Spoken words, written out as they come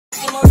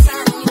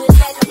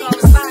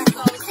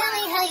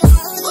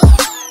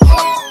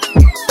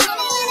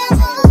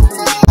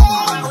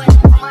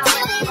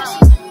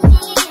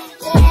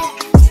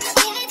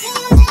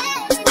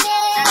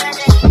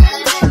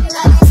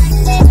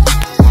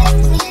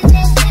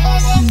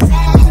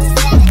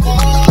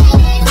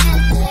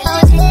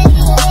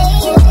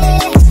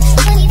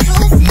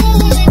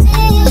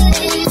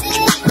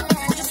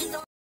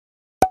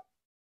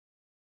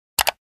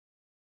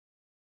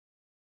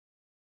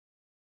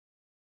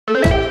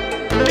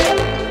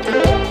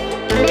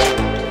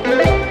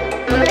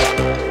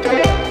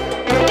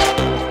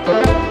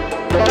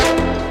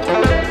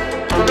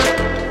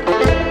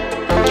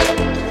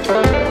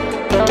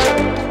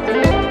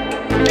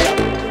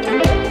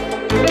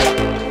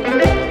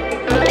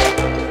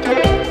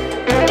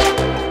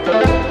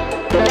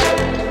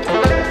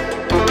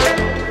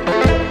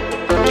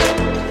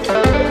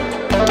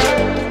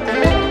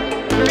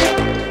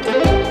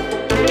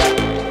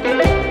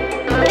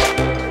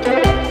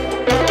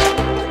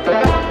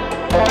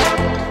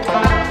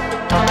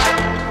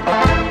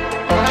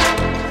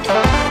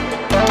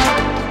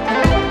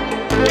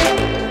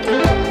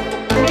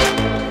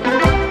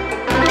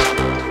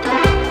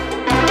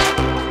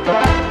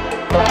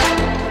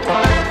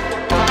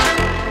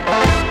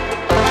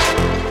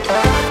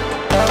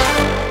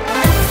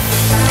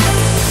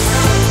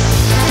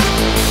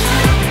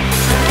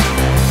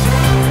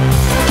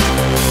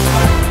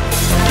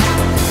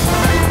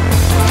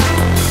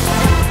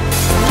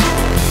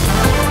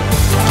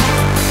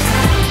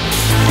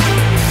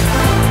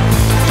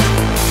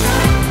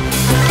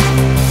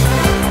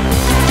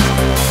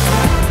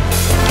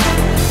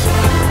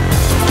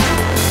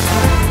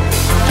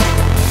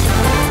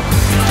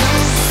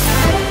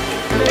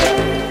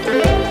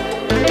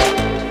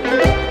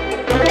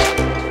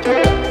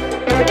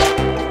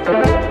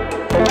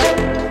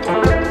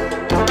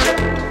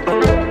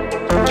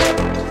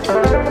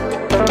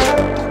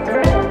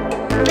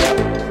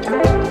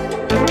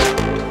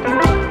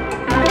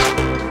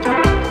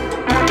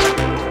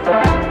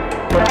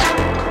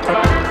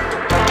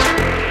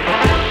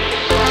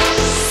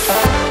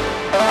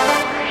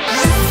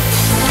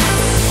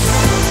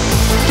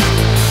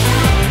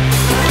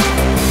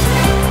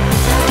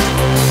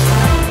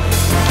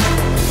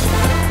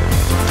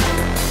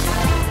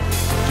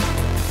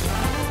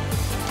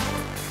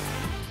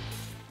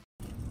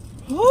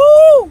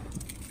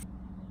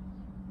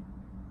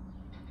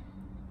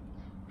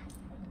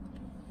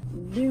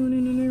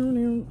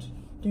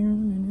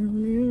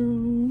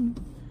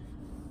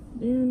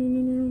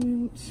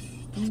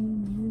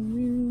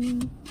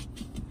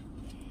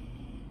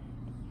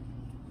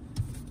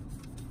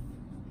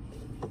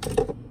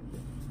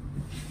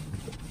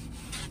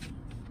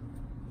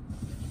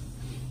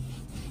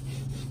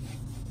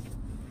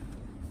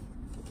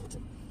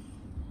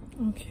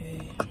Okay.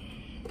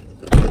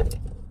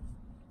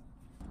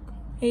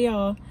 Hey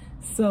y'all,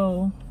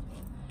 so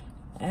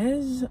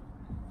as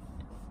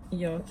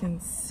y'all can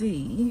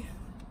see,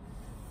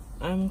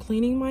 I'm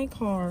cleaning my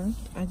car.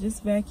 I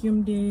just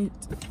vacuumed it.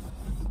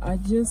 I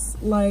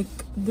just like,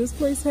 this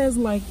place has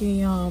like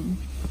a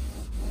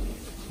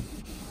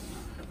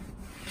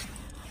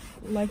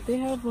like they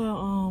have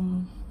a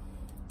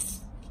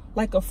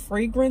like a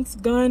fragrance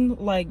gun,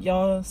 like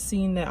y'all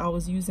seen that I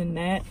was using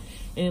that,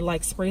 and it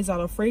like sprays out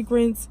a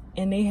fragrance.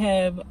 And they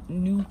have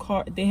new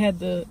car, they have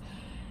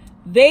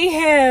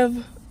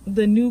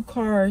the new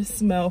car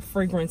smell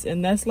fragrance,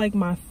 and that's like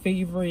my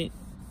favorite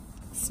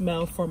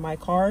smell for my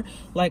car.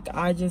 Like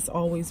I just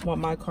always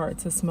want my car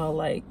to smell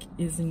like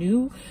it's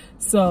new.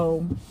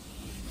 So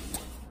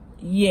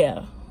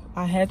yeah,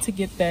 I had to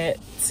get that,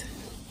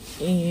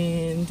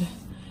 and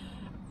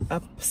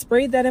I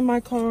sprayed that in my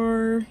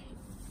car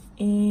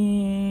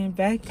and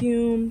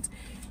vacuumed,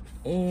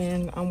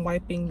 and I'm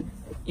wiping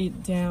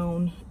it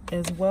down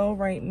as well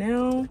right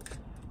now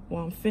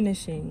while I'm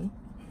finishing.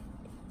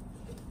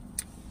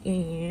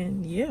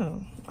 And yeah,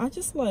 I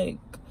just like,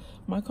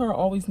 my car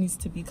always needs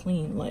to be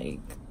clean. Like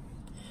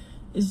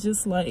it's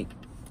just like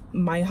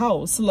my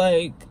house,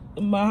 like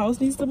my house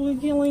needs to be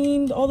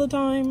cleaned all the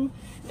time,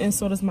 and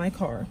so does my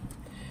car.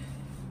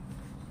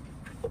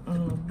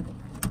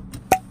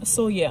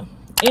 So yeah,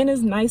 and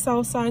it's nice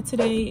outside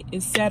today.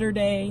 It's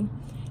Saturday,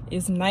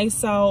 it's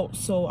nice out,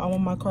 so I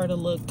want my car to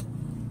look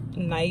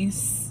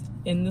nice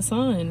in the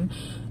sun.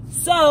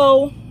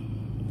 So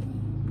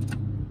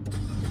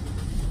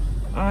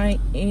I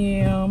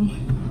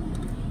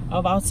am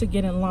about to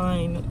get in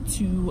line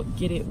to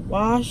get it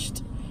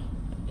washed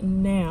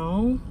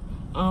now.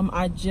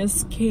 I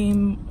just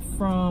came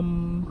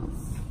from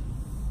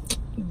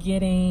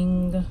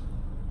getting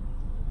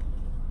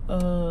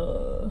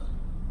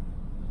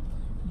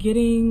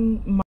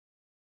my,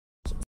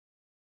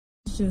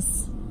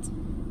 just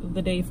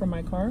the day for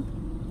my car.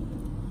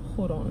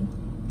 Hold on.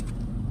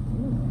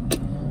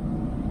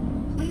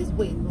 Please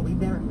wait while we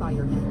verify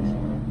your image.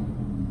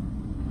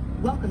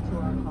 Welcome to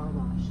our car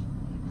wash.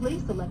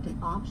 Please select an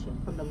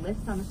option from the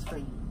list on the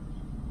screen.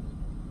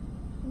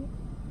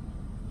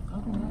 I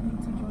do not need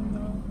to join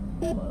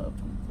the club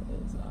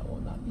because I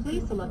will not be.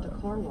 Please select a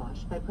car wash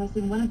by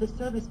pressing one of the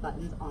service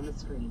buttons on the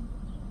screen.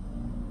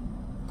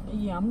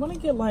 Yeah, I'm gonna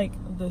get like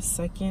the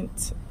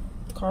second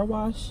car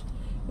wash.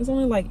 It's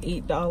only like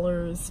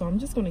 $8, so I'm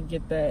just gonna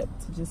get that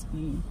to just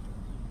be.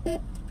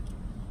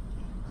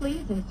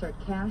 Please insert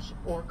cash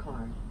or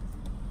card.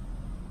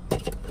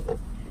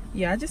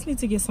 Yeah, I just need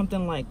to get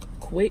something like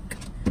quick,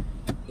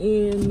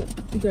 and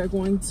they're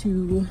going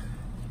to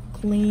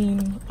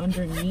clean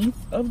underneath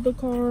of the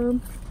car.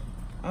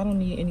 I don't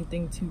need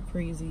anything too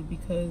crazy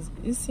because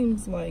it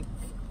seems like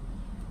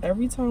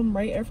every time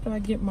right after I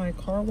get my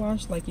car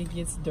washed, like it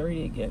gets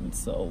dirty again.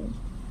 So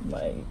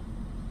like,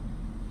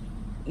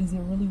 is it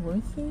really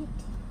worth it?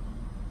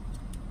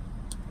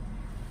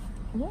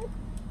 What?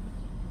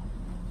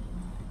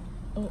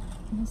 Oh,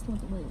 that's not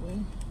the right way.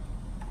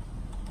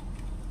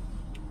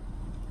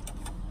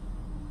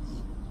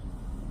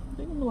 I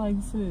think I'm like,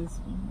 sis,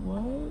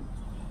 what?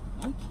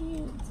 I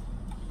can't.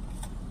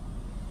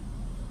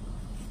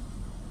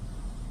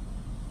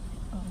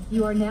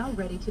 You are now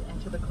ready to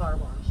enter the car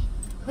wash.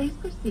 Please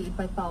proceed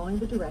by following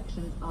the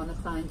directions on the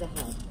signs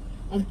ahead.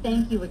 And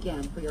thank you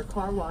again for your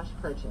car wash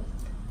purchase.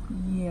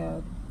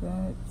 Yeah,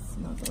 that's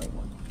not the right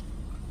one.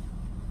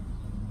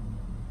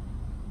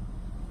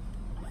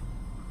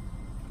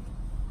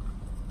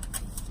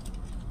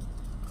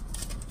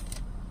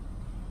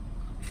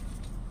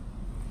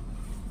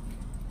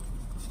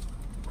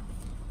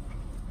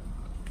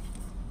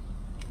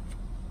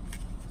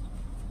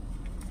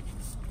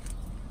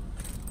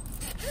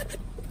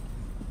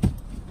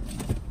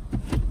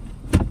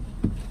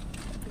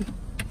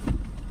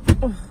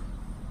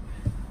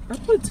 I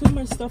put too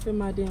much stuff in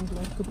my damn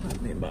glove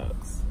compartment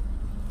box.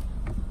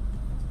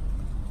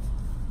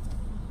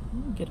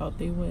 Get out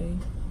their way.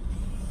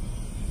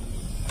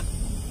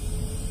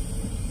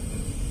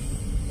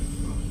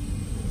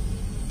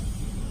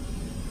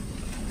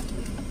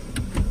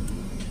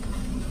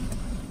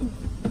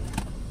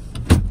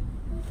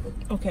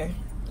 Okay,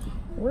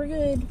 we're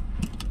good.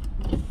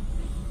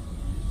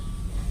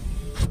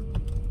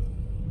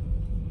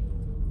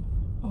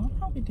 Oh, I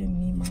probably didn't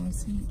need my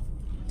receipt.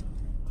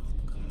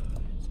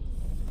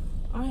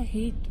 I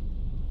hate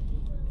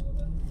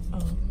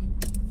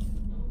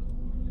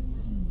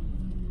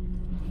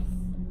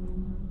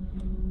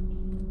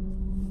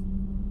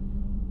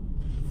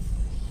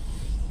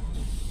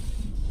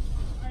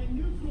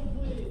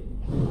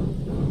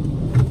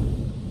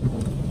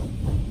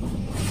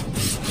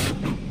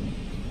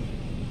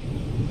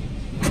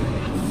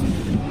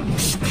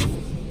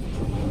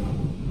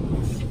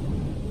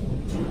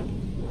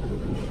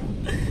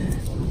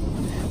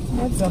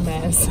that's a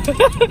mess.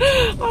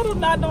 I do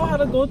not know how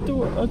to go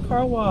through a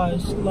car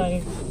wash.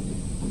 Like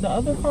the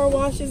other car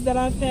washes that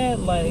I've had,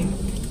 like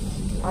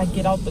I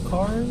get out the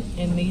car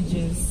and they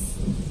just,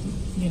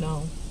 you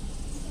know,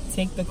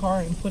 take the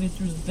car and put it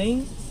through the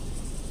thing.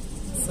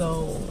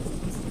 so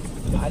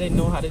I didn't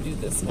know how to do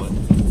this one.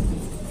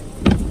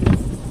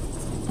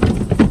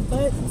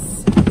 But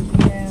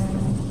yeah.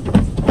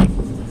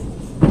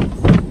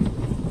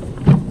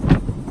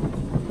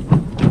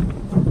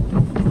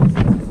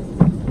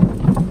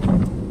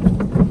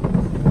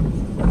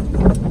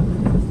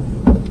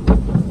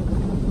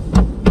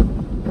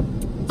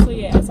 So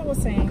yeah, as I was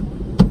saying,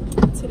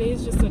 today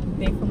is just a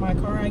day for my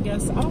car, I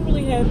guess. I don't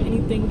really have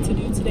anything to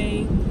do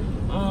today.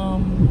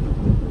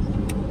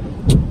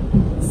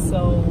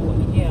 So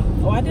yeah.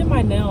 Oh, I did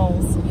my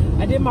nails.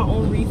 I did my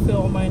own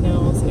refill on my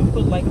nails and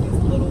put like these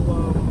little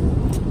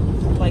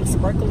like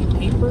sparkly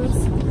papers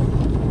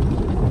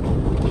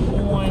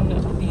on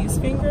these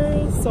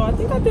fingers. So I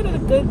think I did a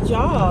good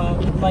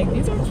job. Like,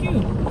 these are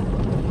cute.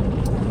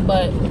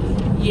 But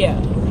yeah.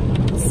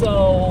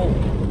 So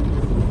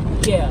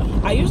yeah,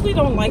 I usually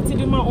don't like to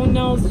do my own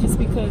nails just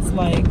because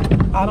like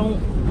I don't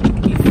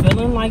be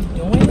feeling like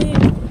doing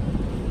it,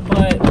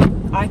 but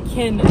I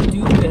can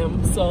do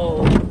them.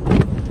 So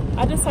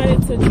I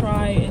decided to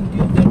try and do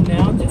them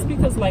now just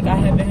because like I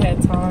haven't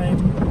had time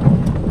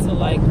to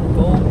like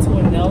go to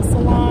a nail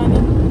salon.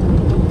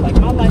 Like,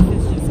 my life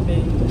has just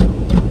been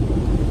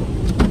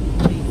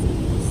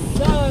crazy.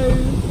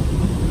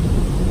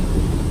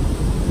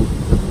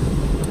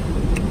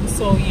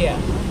 So yeah.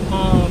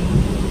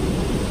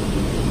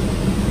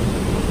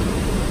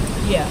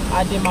 Yeah,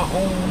 I did my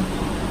own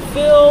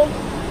fill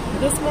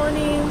this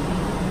morning,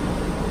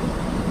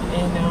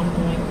 and now I'm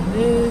doing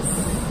this,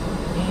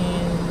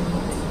 and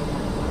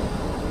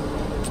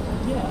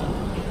yeah,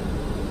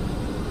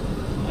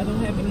 I don't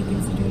have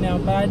anything to do now,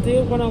 but I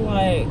did want to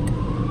like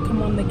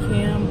come on the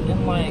cam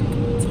and like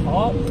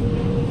talk,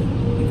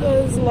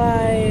 because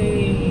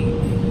like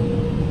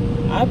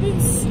I've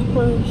been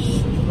super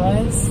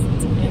stressed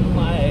and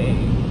like,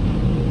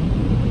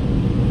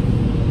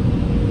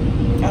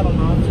 I don't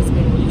know, I've just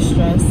been really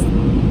stressed.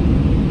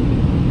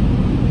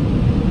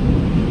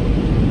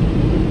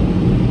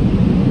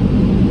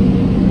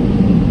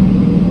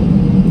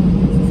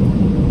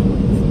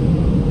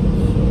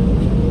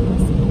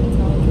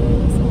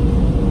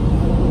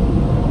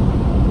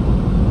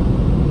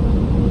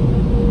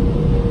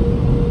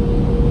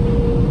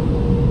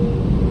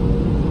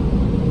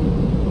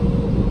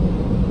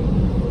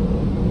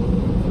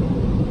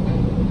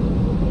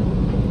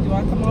 Do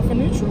I come off a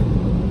neutral?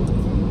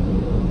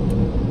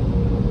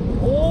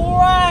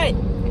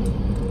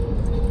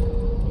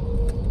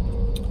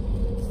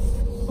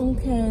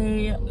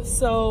 Okay,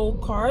 so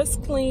car is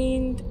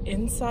cleaned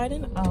inside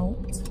and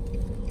out,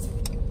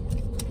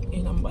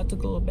 and I'm about to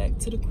go back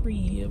to the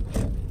crib.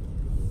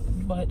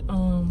 But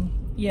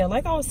yeah,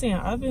 like I was saying,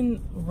 I've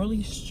been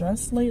really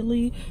stressed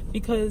lately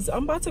because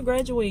I'm about to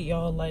graduate,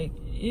 y'all. Like,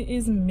 it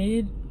is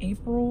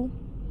mid-April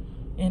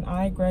and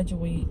I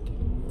graduate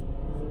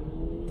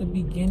the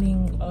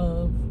beginning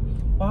of,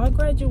 well, I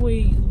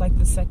graduate like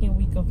the second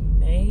week of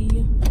May,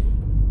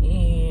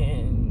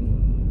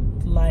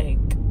 and like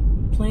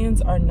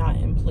plans are not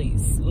in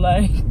place.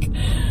 Like,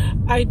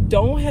 I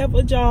don't have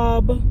a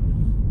job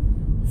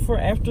for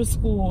after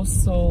school,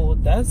 so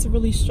that's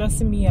really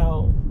stressing me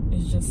out.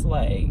 It's just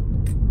like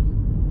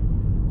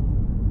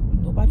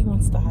nobody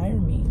wants to hire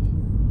me,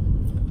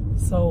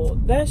 so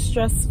that's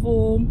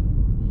stressful,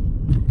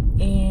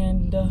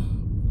 and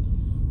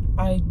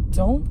I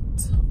don't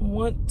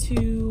want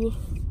to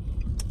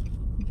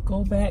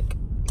go back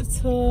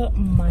to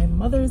my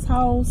mother's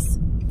house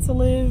to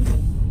live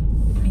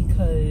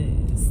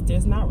because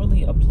there's not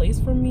really a place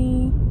for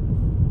me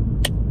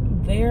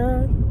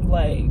there.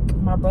 Like,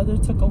 my brother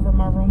took over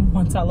my room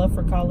once I left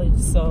for college,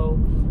 so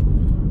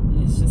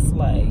it's just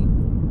like,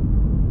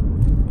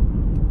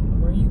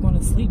 where are you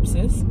gonna sleep,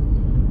 sis?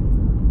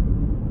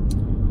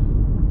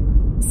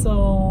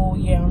 So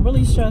yeah, I'm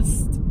really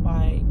stressed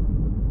by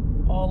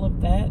all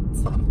of that.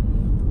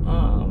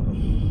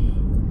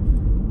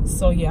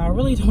 So yeah, I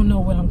really don't know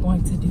what I'm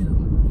going to do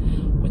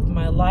with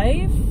my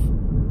life.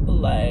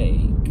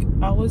 Like,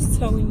 I was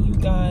telling you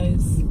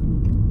guys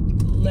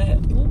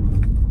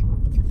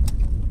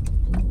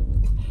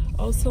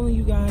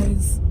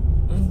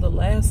in the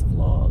last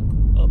vlog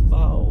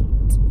about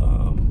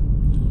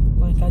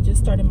like, I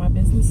just started my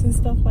business and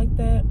stuff like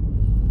that.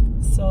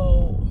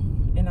 So,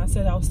 and I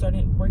said I was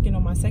working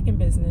on my second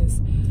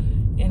business,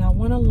 and I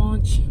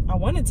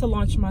wanted to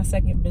launch my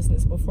second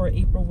business before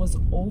April was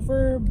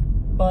over,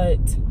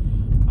 but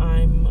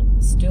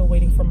I'm still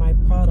waiting for my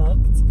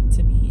product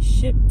to be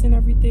shipped and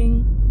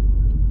everything.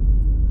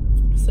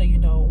 So, you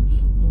know,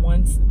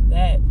 once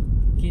that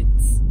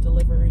gets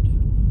delivered,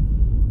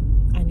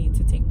 I need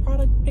to take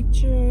product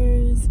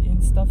pictures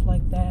and stuff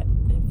like that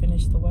and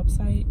finish the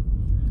website.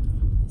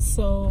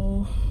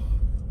 So,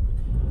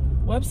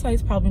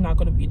 website's probably not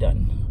going to be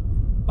done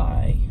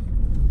by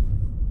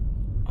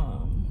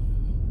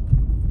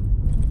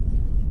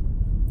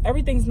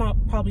everything's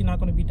probably not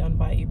going to be done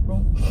by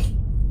April.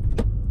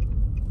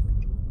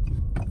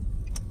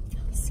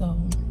 So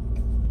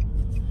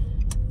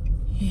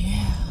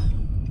yeah,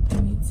 I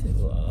need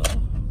to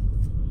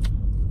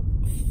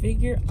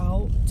figure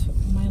out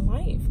my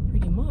life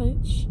pretty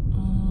much.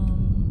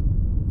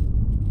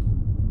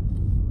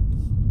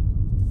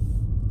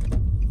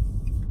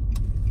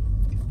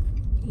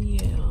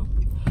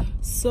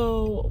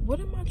 So what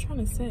am I trying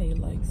to say?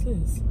 Like,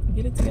 sis,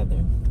 get it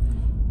together.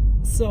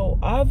 So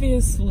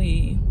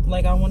obviously,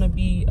 like, I want to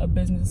be a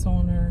business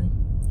owner,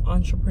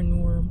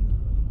 entrepreneur,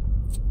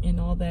 and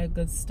all that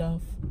good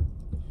stuff.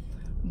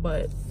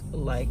 But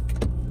like,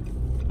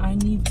 I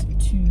need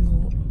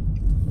to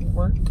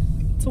work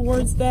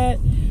towards that.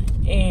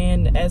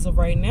 And as of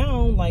right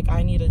now, like,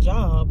 I need a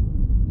job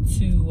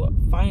to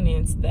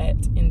finance that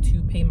and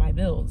to pay my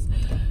bills.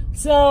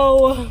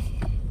 So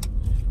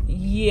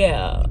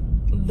yeah,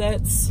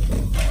 that's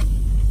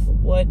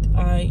what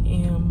I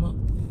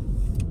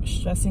am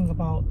stressing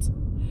about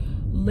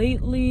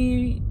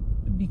lately,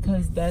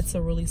 because that's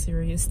a really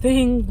serious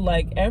thing.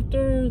 Like,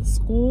 after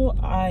school,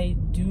 I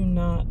do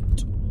not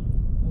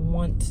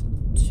want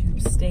to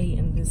stay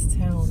in this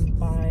town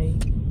by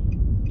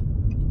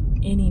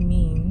any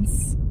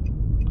means.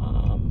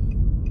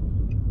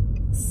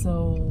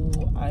 So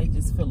I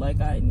just feel like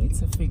I need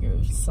to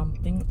figure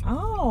something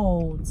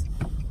out.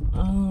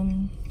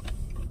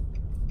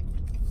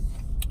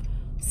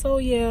 So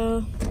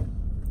yeah,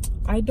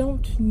 I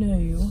don't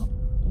know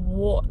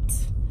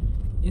what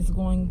is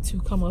going to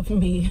come of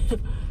me.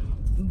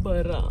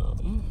 But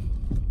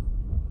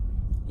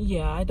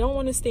yeah, I don't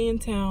want to stay in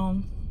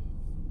town.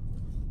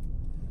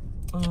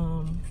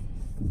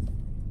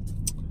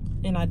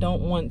 And I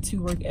don't want to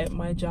work at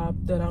my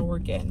job that I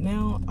work at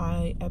now.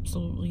 I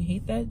absolutely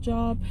hate that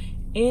job,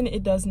 and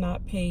it does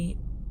not pay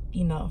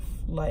enough.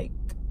 Like,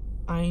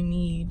 I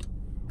need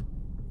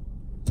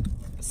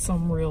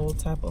some real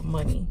type of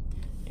money,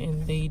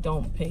 and they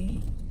don't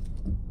pay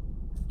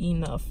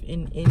enough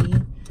in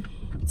any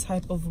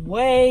type of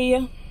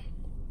way.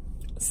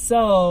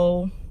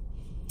 So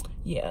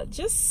yeah,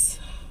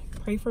 just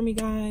pray for me,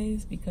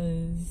 guys,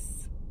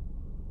 because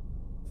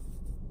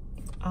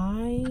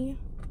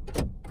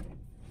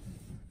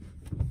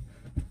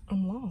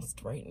I'm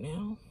lost right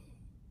now,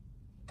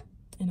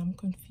 and I'm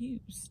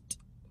confused.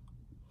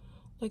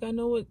 Like, I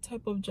know what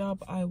type of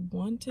job I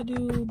want to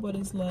do, but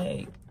it's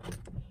like,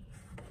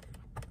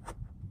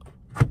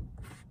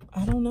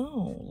 I don't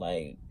know.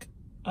 Like,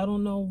 I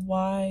don't know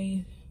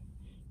why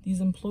these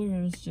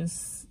employers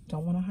just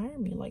don't want to hire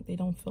me. Like, they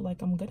don't feel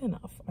like I'm good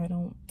enough. I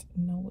don't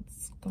know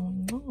what's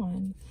going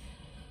on.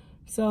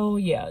 So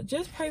yeah,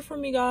 just pray for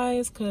me,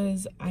 guys,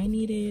 because I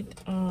need it.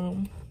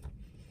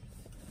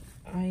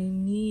 I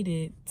need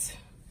it,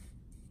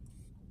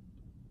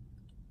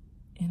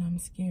 and I'm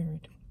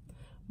scared.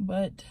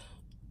 But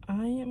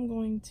I am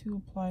going to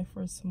apply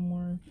for some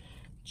more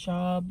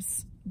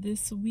jobs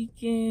this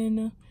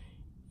weekend,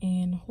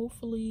 and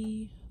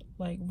hopefully,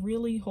 like,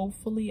 really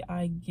hopefully,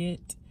 I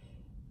get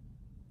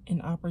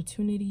an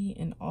opportunity,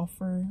 an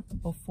offer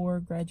before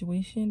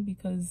graduation,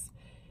 because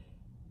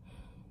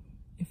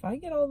if I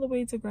get all the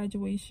way to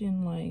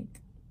graduation,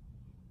 like,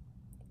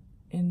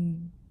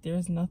 and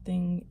there's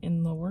nothing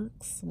in the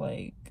works,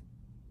 like,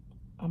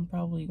 I'm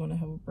probably gonna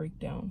have a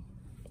breakdown.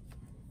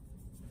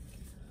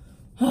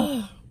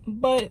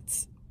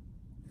 But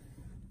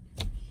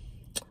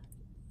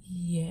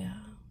yeah,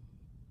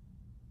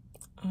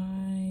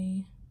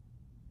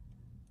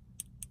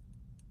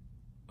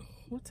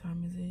 what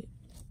time is it?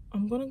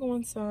 I'm gonna go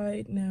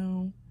inside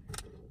now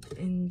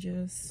and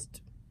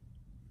just,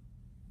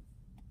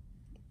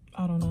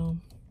 I don't know,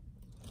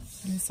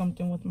 do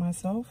something with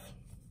myself.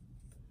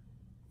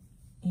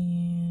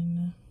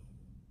 And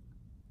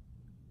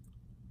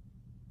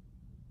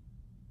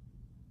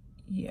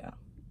yeah,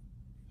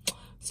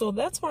 so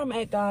that's where I'm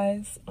at,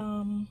 guys.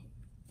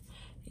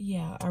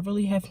 Yeah, I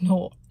really have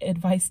no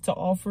advice to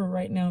offer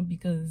right now,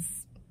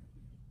 because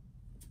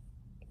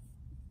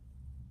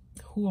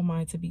who am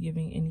I to be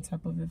giving any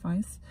type of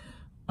advice?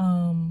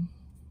 I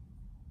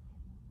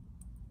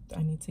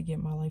need to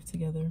get my life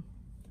together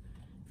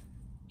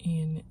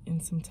and in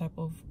some type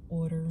of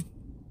order.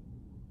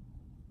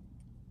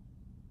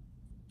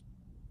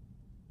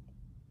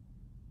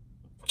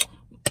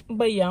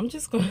 But yeah, I'm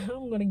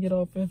gonna get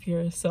off of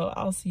here, so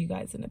I'll see you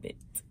guys in a bit.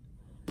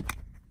 Look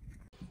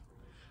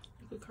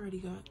what Cardi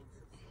got.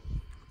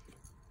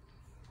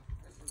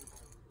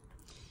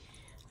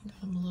 I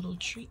got him a little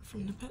treat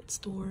from the pet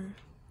store.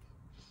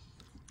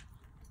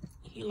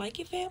 You like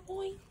it, fat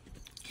boy?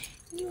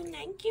 You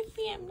like it,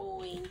 fat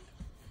boy?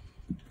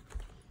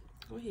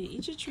 Go ahead,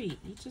 eat your treat,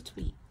 eat your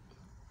tweet.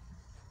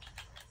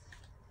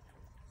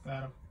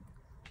 Got him.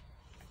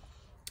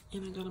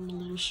 And I got him a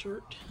little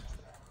shirt.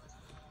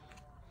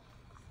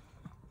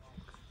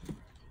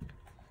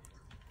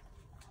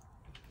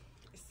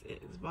 It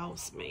says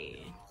Boss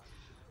Man.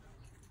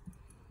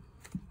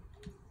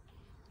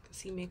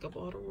 Cause he make up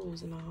all the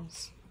rules in the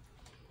house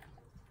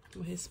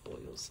with his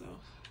spoiled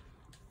self.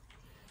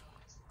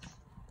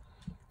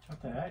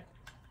 What the heck?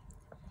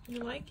 You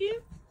like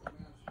it?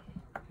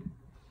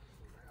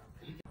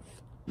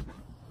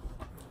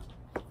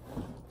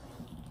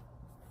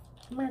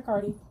 Come here,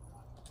 Cardi.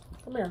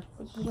 Come here.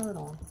 Put your shirt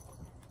on.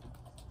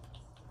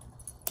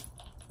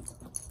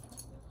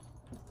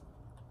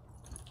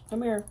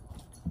 Come here.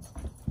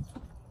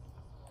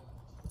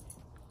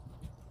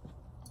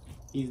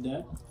 He's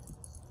dead?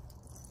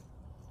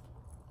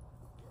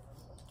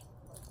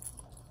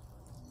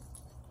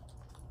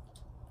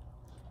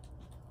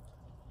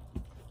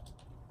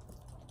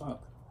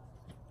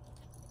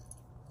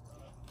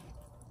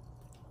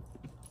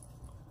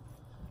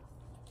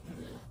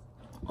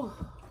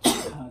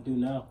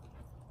 know.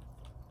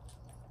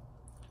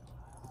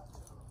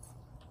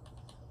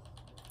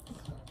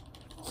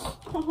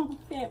 Oh,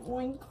 fat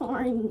boy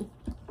corny.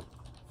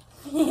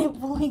 Fat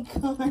boy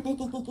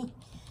corny.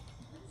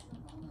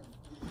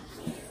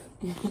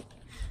 He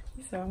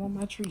said, I want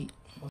my treat.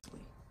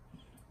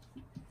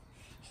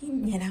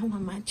 He said, I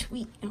want my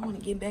tweet. I want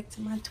to get back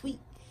to my tweet.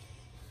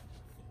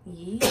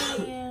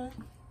 Yeah.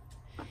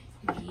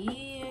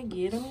 Yeah,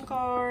 get him,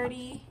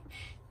 Cardi.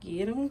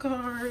 Get him,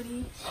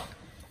 Cardi.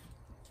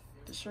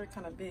 The shirt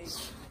kind of big,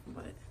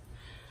 but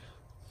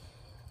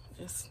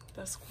that's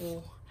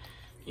cool.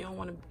 You don't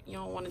want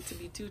it to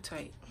be too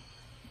tight.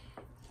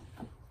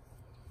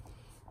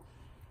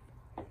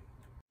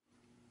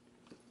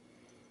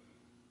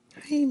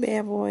 Hey,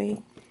 bad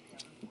boy.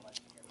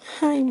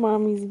 Hi,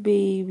 mommy's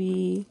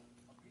baby.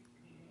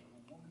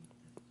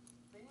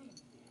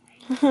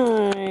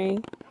 Hi.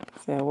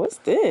 So, what's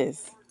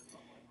this?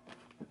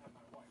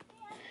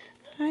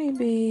 Hi,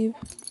 babe.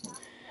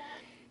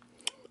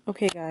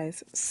 Okay,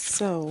 guys.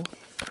 So,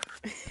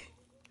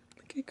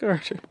 look at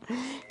Carter.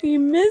 He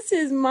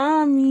misses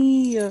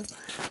mommy. I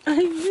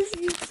miss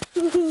you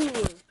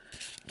too.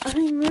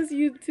 I miss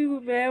you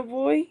too, bad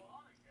boy.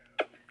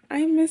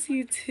 I miss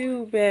you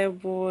too,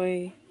 bad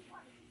boy.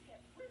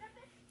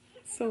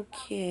 It's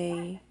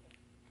okay.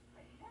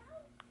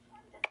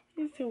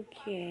 It's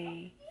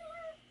okay.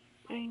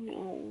 I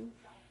know.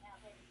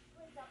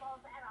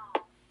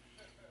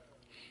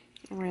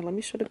 Alright, let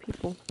me show the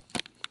people.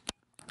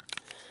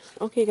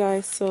 Okay,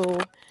 guys, so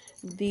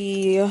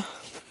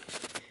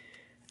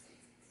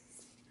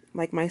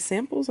my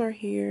samples are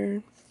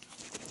here.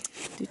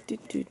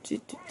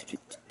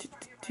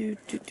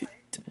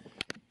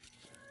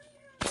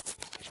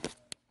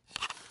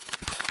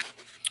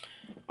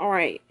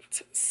 Alright,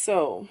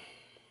 so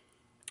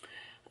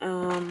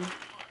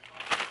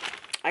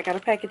I got a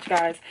package,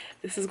 guys.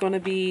 This is going to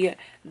be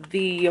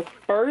the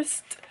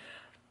first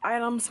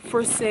items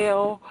for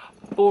sale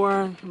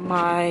for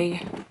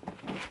my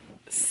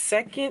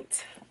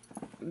second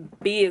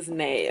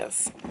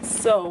business.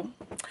 So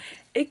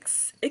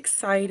it's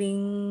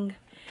exciting,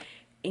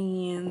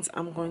 and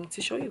I'm going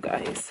to show you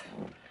guys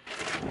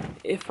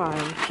if I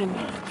can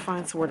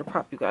find somewhere to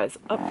prop you guys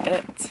up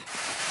at.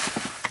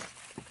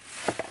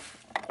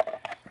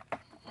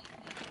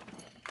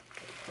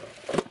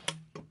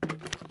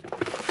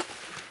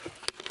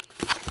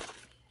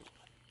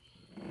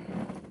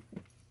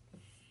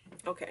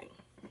 Okay,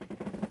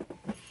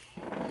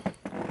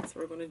 so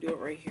we're gonna do it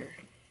right here.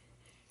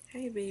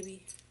 Hey,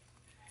 baby.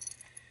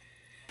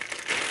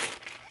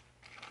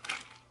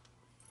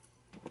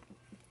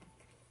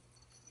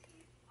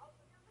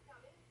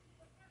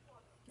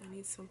 I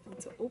need something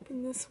to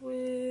open this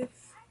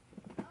with.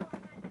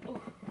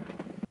 Oh.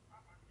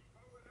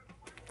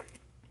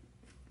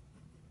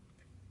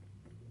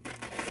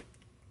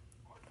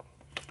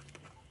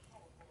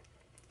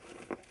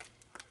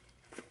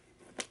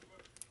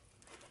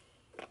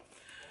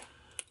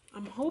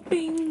 I'm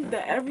hoping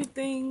that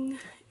everything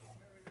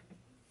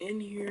in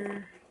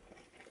here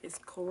is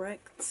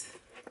correct.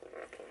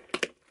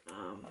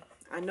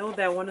 I know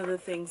that one of the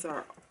things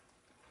are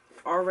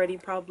already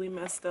probably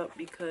messed up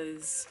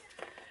because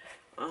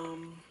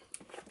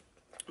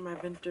my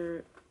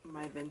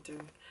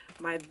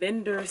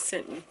vendor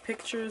sent me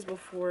pictures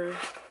before.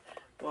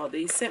 Well,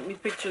 they sent me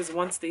pictures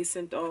once they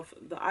sent off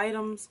the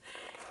items,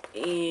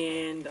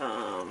 and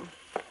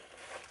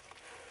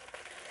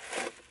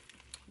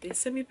they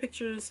sent me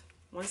pictures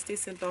once they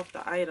sent off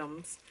the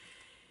items,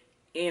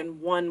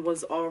 and one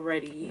was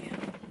already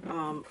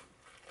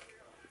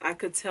I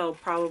could tell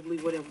probably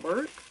wouldn't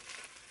work.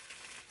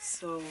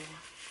 So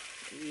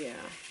yeah,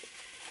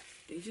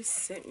 they just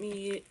sent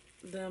me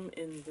them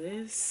in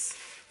this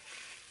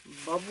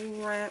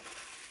bubble wrap.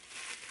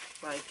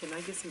 Like, can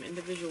I get some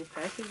individual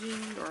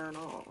packaging or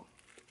no?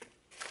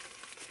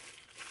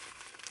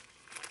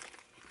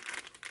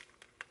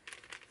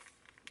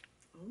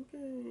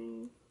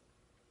 Okay.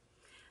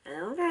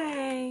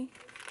 Okay.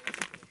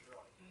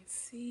 Let's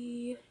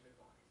see.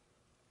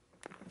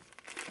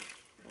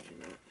 Probably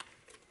not.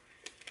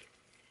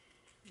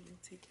 I'm gonna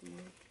take them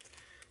out.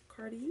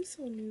 Cardi, you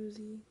so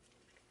newsy.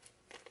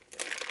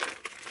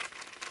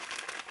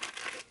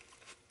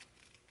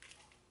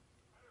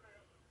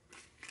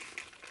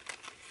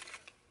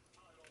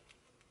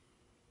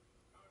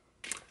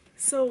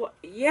 So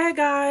yeah,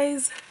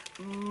 guys,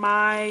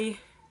 my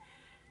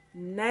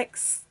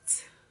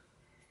next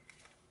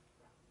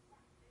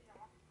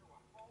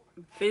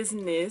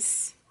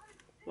business,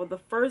 well, the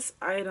first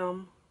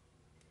item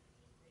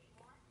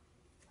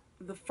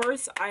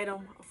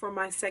for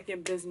my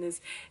second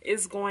business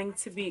is going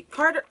to be,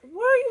 Carter,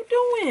 what are you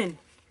doing?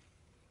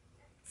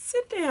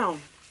 Sit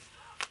down.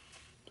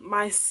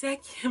 My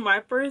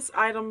first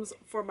items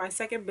for my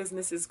second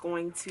business is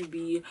going to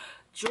be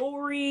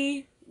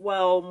jewelry.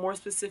 Well, more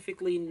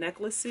specifically,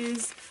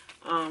 necklaces.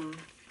 I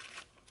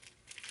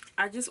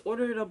just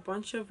ordered a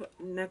bunch of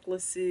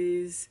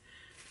necklaces,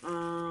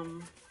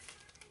 and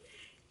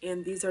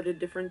these are the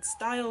different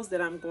styles that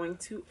I'm going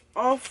to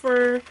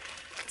offer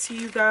to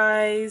you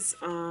guys.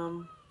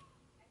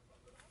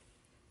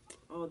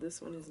 Oh,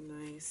 this one is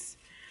nice.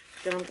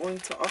 That I'm going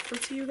to offer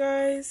to you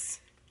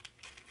guys.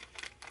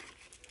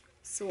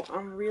 So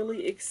I'm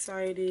really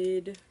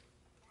excited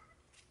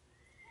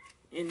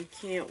and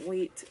can't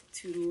wait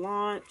to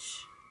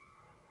launch.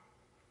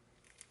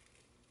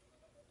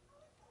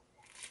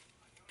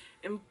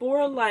 And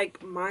for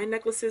like my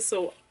necklaces,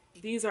 so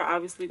these are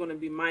obviously going to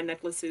be my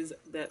necklaces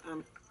that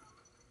I'm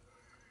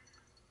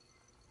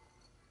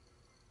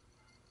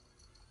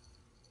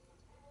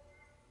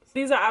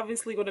these are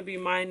obviously going to be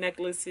my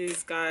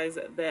necklaces, guys,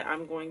 that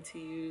I'm going to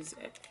use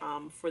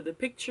for the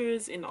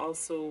pictures and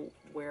also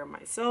wear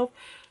myself.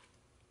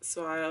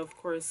 So I of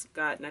course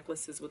got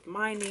necklaces with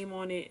my name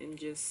on it and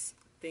just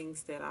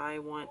things that I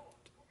want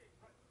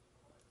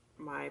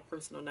my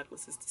personal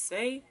necklaces to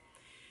say.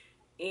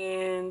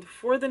 And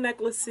for the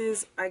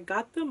necklaces, I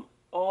got them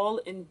all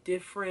in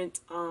different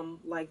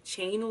like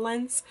chain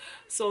lengths,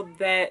 so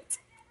that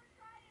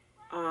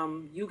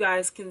you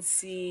guys can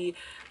see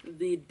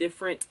the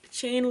different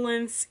chain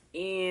lengths,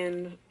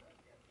 and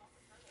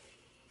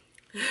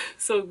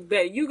so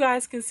that you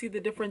guys can see the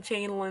different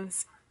chain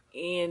lengths,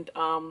 and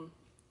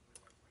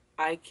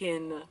I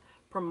can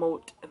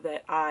promote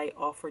that I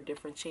offer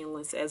different chain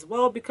lengths as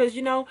well, because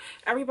you know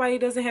everybody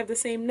doesn't have the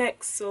same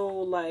neck. So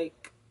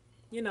like,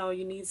 you know,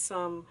 you need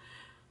some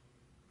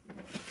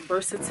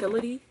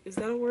versatility, is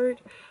that a word?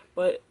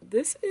 But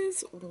this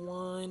is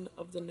one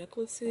of the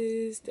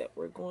necklaces that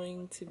we're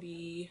going to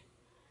be,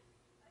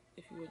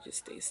 if you would just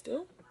stay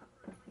still.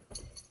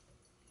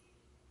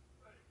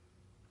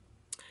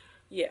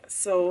 Yeah,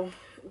 so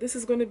this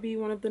is going to be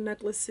one of the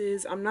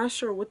necklaces. I'm not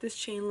sure what this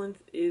chain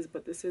length is,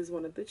 but this is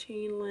one of the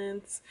chain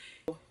lengths.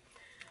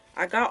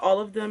 I got all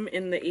of them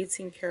in the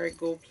 18 karat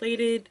gold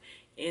plated,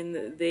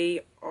 and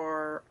they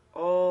are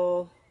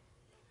all,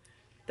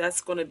 that's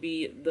going to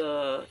be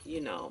the,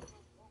 you know,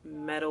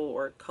 metal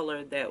or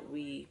color that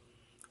we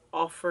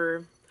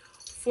offer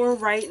for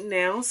right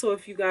now. So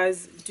if you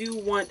guys do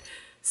want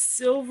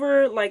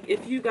silver, like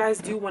if you guys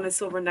do want a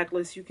silver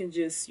necklace, you can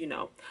just, you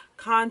know,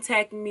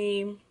 contact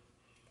me,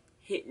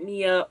 hit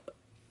me up.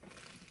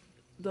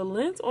 The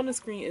lens on the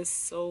screen is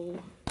so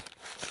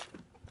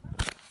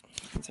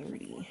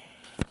dirty.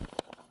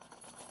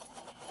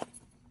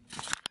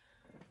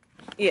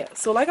 Yeah,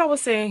 so like I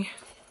was saying,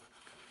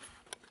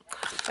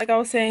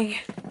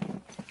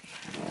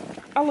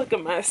 I look a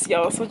mess,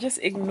 y'all, so just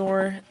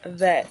ignore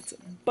that.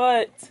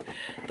 But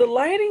the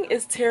lighting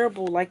is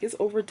terrible, like it's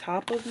over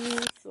top of me,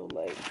 so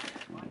like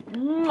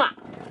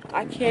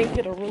I can't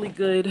get a really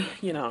good,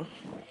 you know,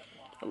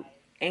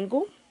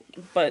 angle.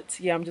 But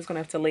yeah, I'm just gonna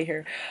have to lay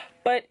here.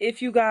 But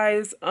if you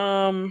guys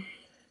do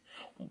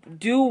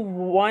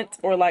want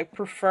or like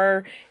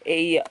prefer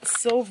a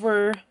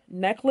silver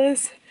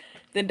necklace,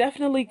 then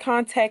definitely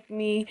contact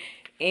me,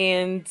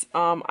 and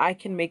I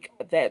can make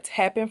that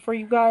happen for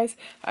you guys.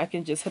 I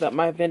can just hit up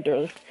my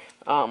vendor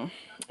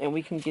and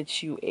we can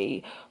get you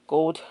a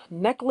gold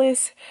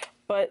necklace.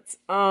 But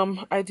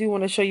I do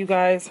want to show you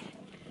guys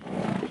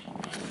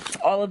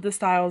all of the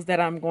styles that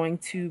I'm going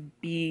to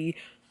be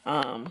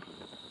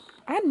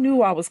I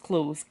knew I was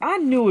close. I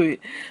knew it.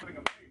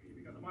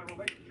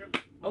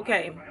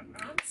 Okay,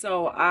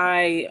 so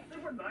I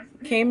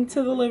came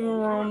to the living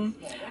room.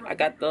 I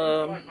got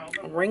the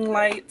ring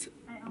light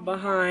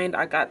behind.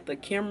 I got the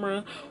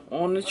camera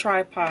on the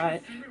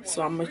tripod.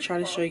 So I'm gonna try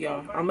to show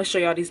y'all. I'm gonna show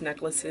y'all these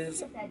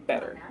necklaces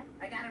better.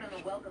 I got it on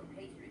the welcome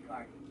pastry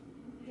card.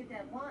 Get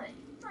that one.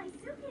 My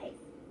suitcase.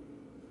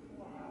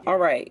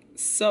 Alright,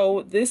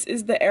 so this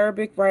is the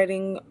Arabic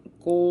writing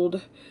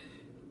gold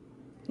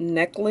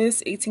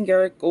necklace, 18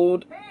 karat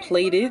gold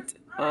plated.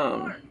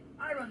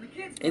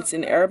 It's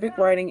in Arabic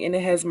writing, and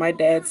it has my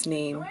dad's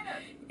name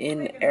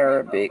in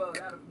Arabic.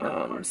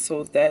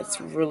 So that's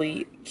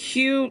really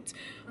cute.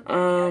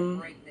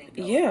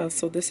 Yeah,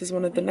 so this is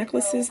one of the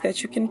necklaces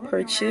that you can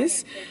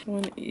purchase.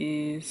 One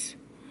is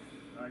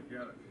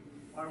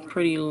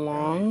pretty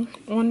long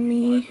on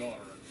me.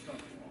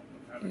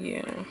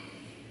 Yeah.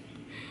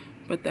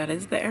 But that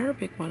is the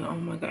Arabic one. Oh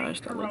my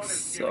gosh, that looks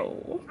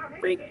so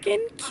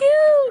freaking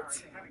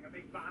cute.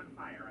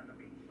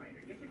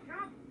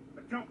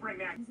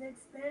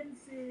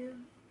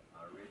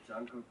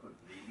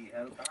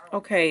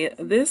 Okay,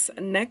 this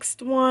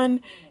next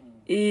one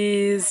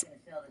is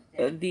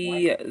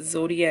the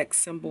zodiac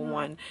symbol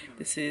one.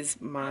 This is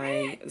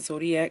my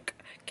zodiac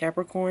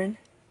Capricorn.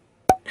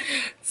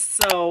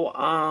 So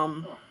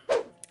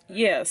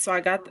yeah, so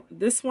I got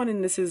this one,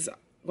 and this is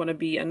going to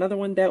be another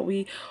one that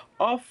we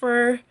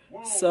offer.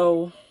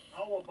 So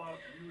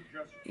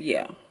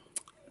yeah,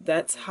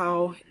 that's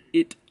how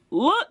it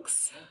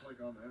looks.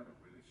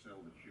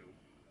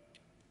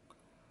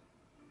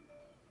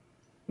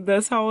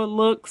 That's how it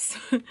looks.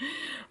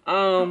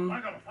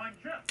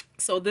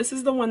 So this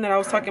is the one that I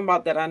was talking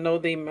about that I know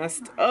they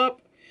messed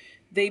up.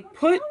 They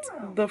put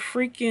the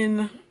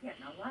freaking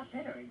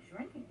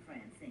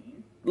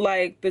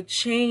like the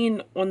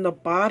chain on the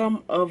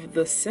bottom of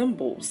the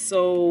symbol.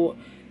 So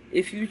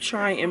if you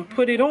try and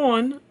put it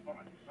on,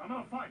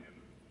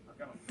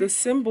 the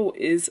symbol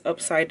is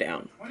upside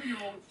down.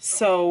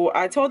 So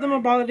I told them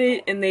about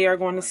it and they are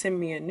going to send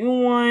me a new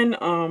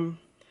one.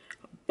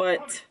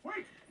 But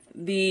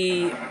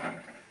the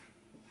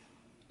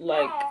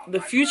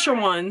future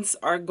ones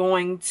are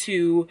going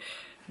to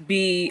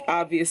be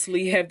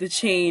obviously have the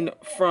chain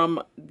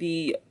from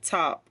the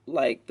top,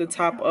 like the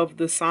top of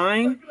the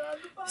sign.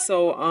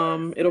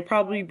 So it'll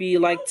probably be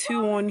like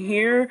 2 on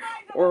here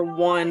or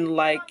 1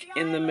 like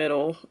in the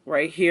middle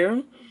right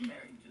here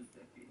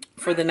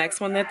for the next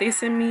one that they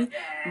send me.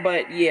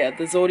 But yeah,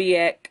 the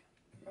Zodiac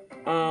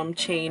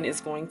chain is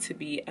going to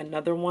be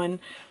another one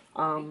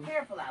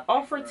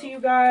offered to you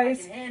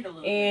guys,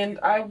 and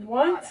I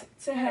want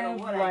to have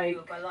like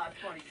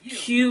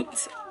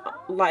cute,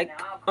 like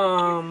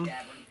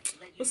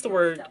what's the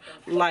word,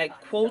 like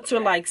quotes or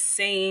like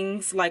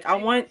sayings. Like I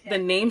want the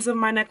names of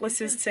my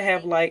necklaces to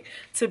have like,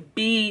 to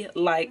be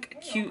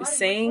like cute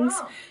sayings.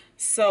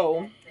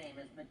 So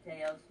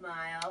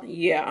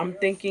yeah, I'm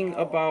thinking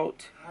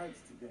about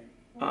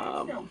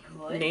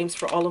names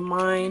for all of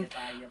mine,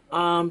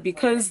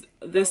 because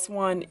this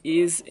one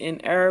is in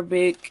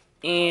Arabic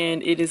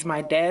and it is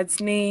my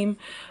dad's name.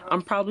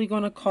 I'm probably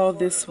gonna call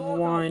this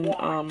one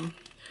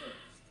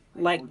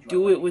like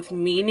do it with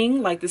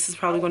meaning. Like this is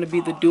probably going to be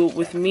the do it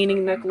with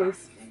meaning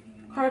necklace.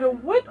 Carter,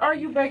 what are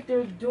you back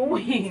there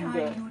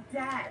doing?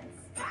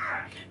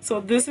 So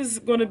this is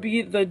going to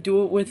be the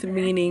do it with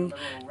meaning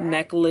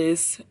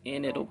necklace,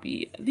 and it'll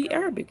be the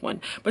Arabic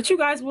one. But you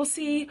guys will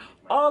see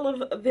all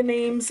of the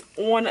names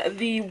on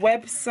the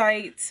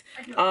website.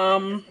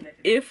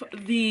 If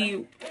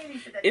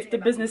the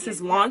business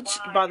is launched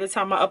by the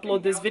time I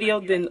upload this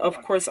video, then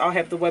of course I'll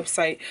have the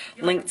website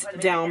linked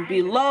down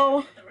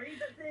below.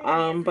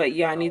 But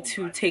yeah, I need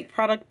to take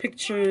product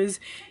pictures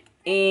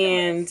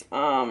and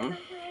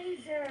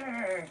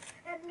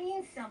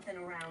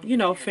you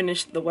know,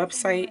 finish the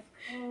website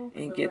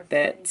and get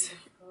that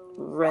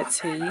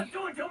ready.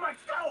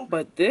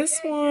 But this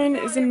one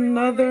is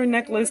another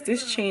necklace.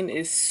 This chain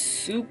is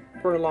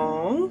super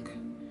long.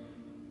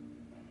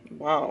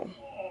 Wow.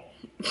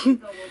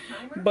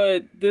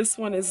 But this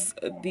one is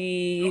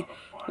the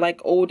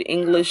like old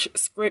English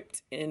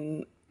script,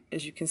 and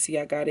as you can see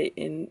I got it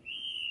in,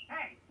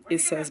 it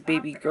says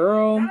baby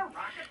girl,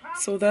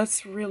 so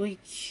that's really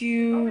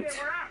cute.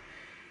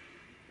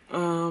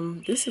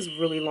 This is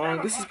really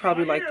long. This is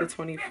probably like the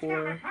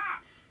 24.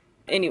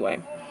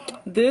 Anyway,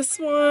 this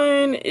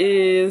one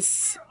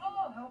is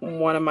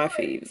one of my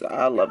faves.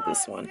 I love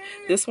this one.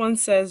 This one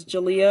says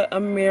Jalea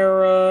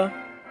Amira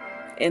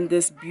in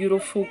this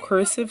beautiful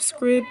cursive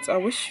script. I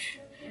wish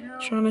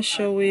trying to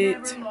show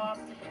it,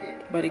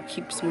 but it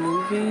keeps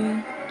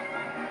moving.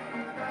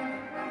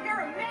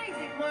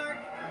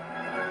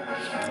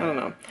 I don't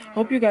know.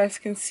 Hope you guys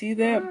can see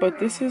that, but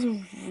this is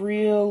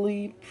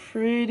really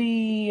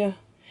pretty.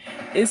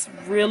 It's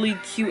really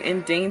cute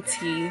and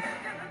dainty.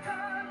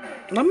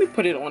 Let me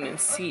put it on and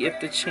see if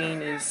the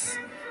chain is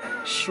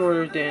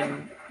shorter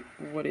than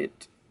what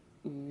it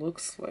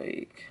looks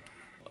like.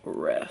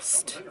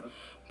 Rest.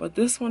 But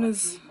this one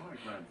is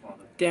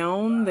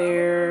down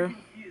there.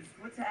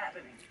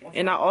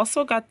 And I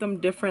also got them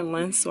different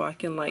lengths so I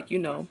can, like, you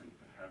know,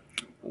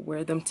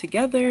 wear them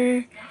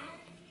together.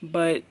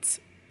 But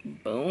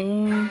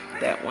boom,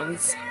 that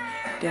one's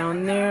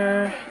down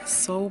there.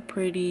 So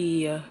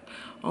pretty.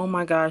 Oh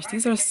my gosh,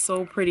 these are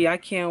so pretty. I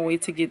can't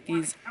wait to get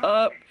these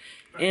up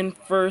and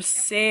for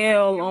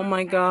sale. Oh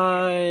my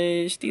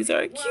gosh, these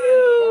are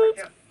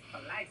cute.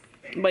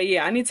 But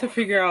yeah, I need to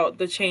figure out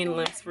the chain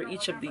lengths for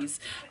each of these.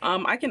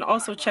 I can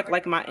also check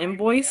like my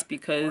invoice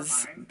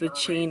because the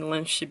chain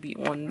length should be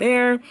on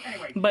there.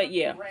 But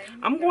yeah,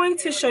 I'm going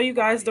to show you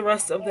guys the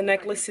rest of the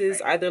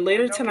necklaces either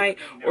later tonight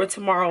or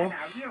tomorrow,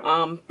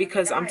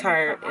 because I'm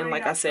tired, and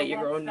like I said,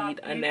 your girl need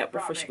a nap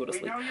before she go to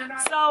sleep.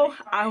 So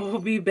I will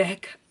be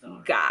back,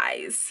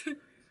 guys.